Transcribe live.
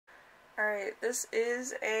Alright, this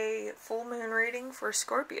is a full moon reading for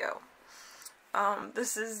Scorpio.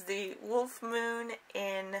 This is the wolf moon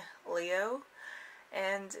in Leo,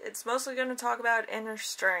 and it's mostly going to talk about inner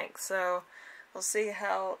strength, so we'll see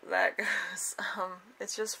how that goes.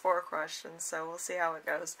 It's just 4 questions, so we'll see how it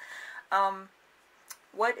goes.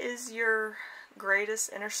 What is your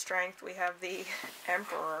greatest inner strength? We have the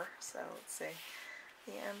Emperor, so let's see.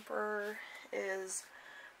 The Emperor is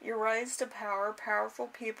your rise to power. Powerful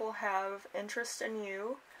people have interest in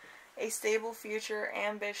you. A stable future,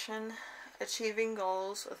 ambition, achieving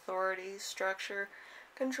goals, authority, structure,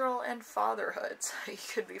 control, and fatherhood. So you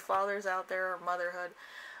could be fathers out there, or motherhood.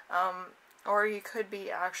 Or you could be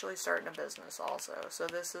actually starting a business also. So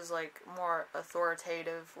this is like more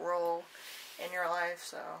authoritative role in your life.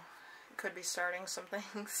 So you could be starting some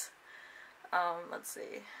things. Let's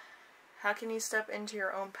see. How can you step into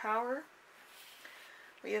your own power?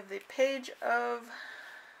 We have the Page of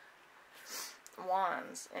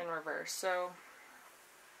Wands in reverse. So,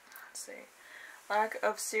 let's see. Lack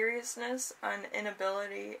of seriousness, an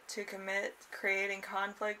inability to commit, creating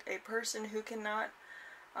conflict, a person who cannot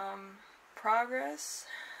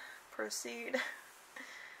proceed. I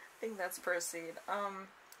think that's proceed.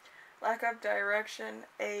 Lack of direction,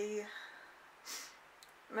 a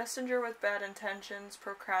messenger with bad intentions,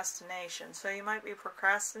 procrastination. So you might be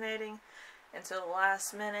procrastinating until the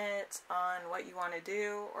last minute on what you want to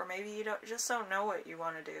do, or maybe you just don't know what you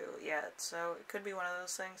want to do yet. So it could be one of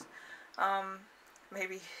those things.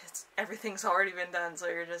 Maybe everything's already been done, so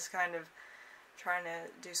you're just kind of trying to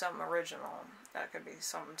do something original. That could be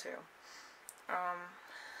something too.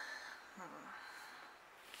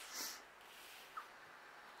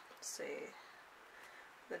 Let's see.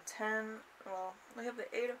 The 10, well, we have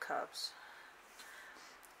the 8 of Cups.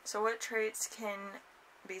 So what traits can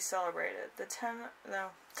be celebrated? The 10,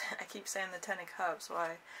 no, I keep saying the 10 of Cups,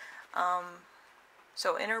 why?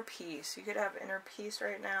 So inner peace. You could have inner peace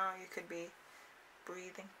right now. You could be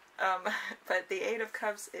breathing. But the 8 of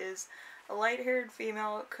Cups is a light-haired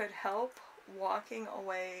female could help walking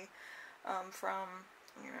away from,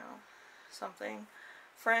 something.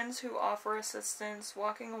 Friends who offer assistance,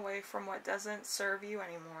 walking away from what doesn't serve you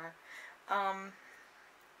anymore.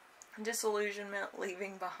 Disillusionment,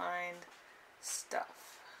 leaving behind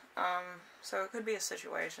stuff. So it could be a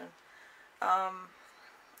situation.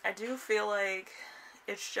 I do feel like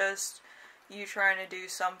it's just you trying to do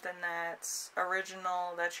something that's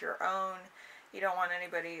original, that's your own. You don't want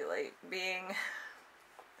anybody, like, being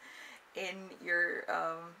in your,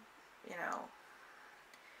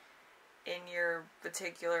 in your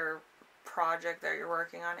particular project that you're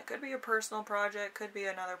working on. It could be a personal project, could be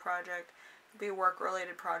another project, could be a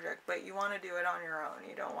work-related project, but you want to do it on your own.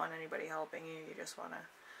 You don't want anybody helping you. You just want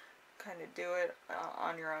to kind of do it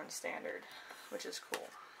on your own standard, which is cool.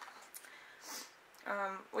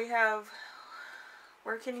 We have,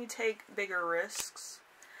 where can you take bigger risks?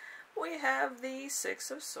 We have the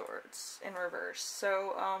 6 of Swords in reverse.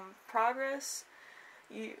 So, progress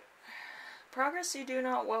you do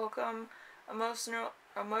not welcome,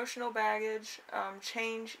 emotional baggage,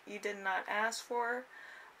 change you did not ask for,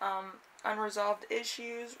 unresolved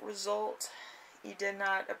issues, result you did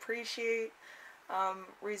not appreciate,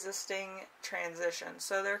 resisting transition.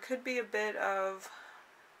 So there could be a bit of,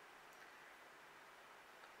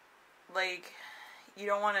 like, you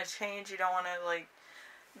don't want to change, you don't want to, like,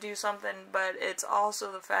 do something, but it's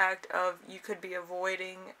also the fact of you could be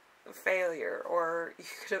avoiding failure, or you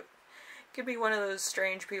could be one of those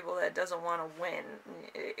strange people that doesn't want to win.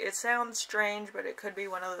 It sounds strange, but it could be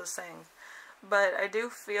one of those things. But I do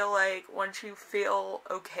feel like once you feel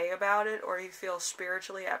okay about it, or you feel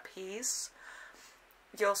spiritually at peace,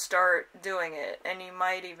 you'll start doing it, and you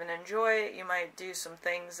might even enjoy it. You might do some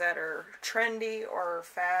things that are trendy or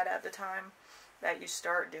fad at the time that you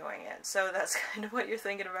start doing it. So that's kind of what you're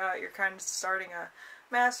thinking about. You're kind of starting a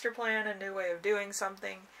master plan, a new way of doing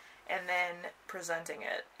something, and then presenting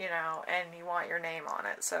it, and you want your name on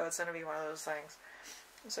it. So it's going to be one of those things.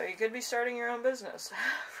 So you could be starting your own business,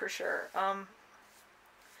 for sure.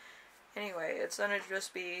 Anyway, it's going to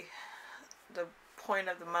just be the point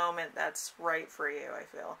of the moment that's right for you, I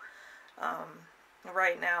feel.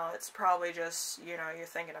 Right now, it's probably just, you're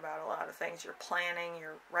thinking about a lot of things. You're planning,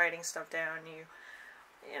 you're writing stuff down,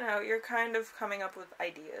 you're kind of coming up with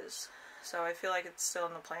ideas. So I feel like it's still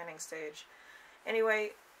in the planning stage.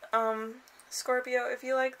 Anyway, Scorpio, if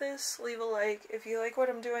you like this, leave a like. If you like what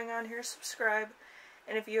I'm doing on here, subscribe.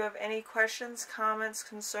 And if you have any questions, comments,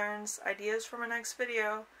 concerns, ideas for my next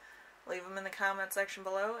video, leave them in the comment section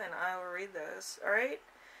below, and I will read those. Alright?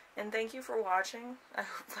 And thank you for watching.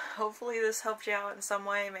 Hopefully this helped you out in some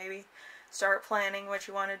way. Maybe start planning what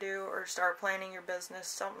you want to do, or start planning your business,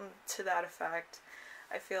 something to that effect.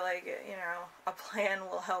 I feel like, you know, a plan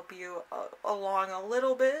will help you along a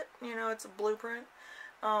little bit. You know, it's a blueprint.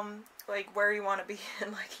 Like where you want to be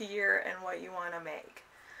in like a year and what you want to make.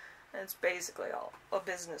 That's basically all a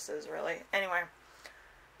business is, really. Anyway,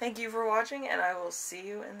 thank you for watching, and I will see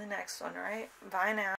you in the next one, alright? Bye now.